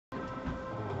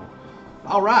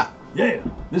All right. Yeah,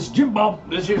 this is Jim Bob.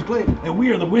 This here's Clint. And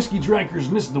we are the Whiskey Drinkers,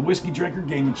 and this is the Whiskey Drinker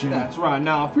Gaming Channel. That's right.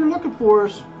 Now, if you're looking for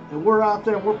us and we're out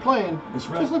there and we're playing, that's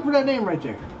right. Just look for that name right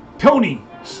there.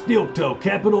 TonySteeltoe,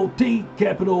 capital T,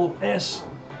 capital S,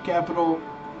 capital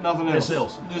nothing else.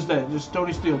 SLs. Just that. Just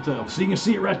TonySteeltoe. So you can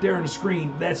see it right there on the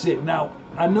screen. That's it. Now,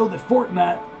 I know that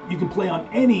Fortnite you can play on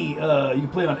any. You can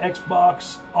play on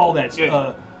Xbox, all that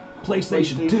stuff.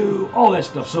 PlayStation 2, all that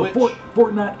stuff. So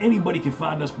Fortnite, anybody can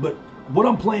find us, but what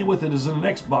I'm playing with it is an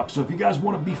Xbox. So if you guys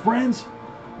want to be friends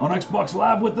on Xbox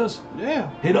Live with us,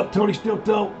 hit up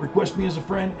TonySteeltoe, request me as a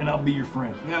friend, and I'll be your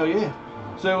friend. Hell yeah.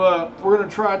 So we're going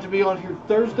to try to be on here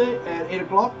Thursday at 8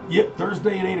 o'clock? Yep,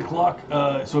 Thursday at 8 o'clock.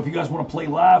 So if you guys want to play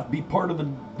live, be part of the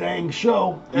dang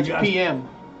show. That's PM.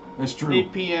 That's true.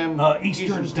 8 p.m.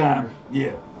 Eastern time.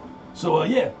 Yeah. So,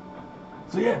 yeah.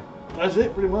 That's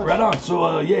it, pretty much. Right on.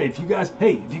 So, yeah, if you guys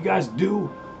do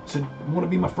want to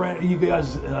be my friend, you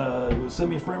guys send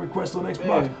me a friend request on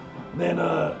Xbox, then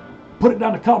put it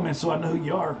down in the comments so I know who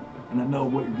you are and I know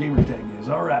what your gamer tag is.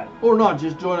 All right. Or not,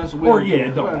 just join us. Or, yeah,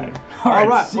 it don't matter. All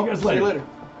right. See you guys later.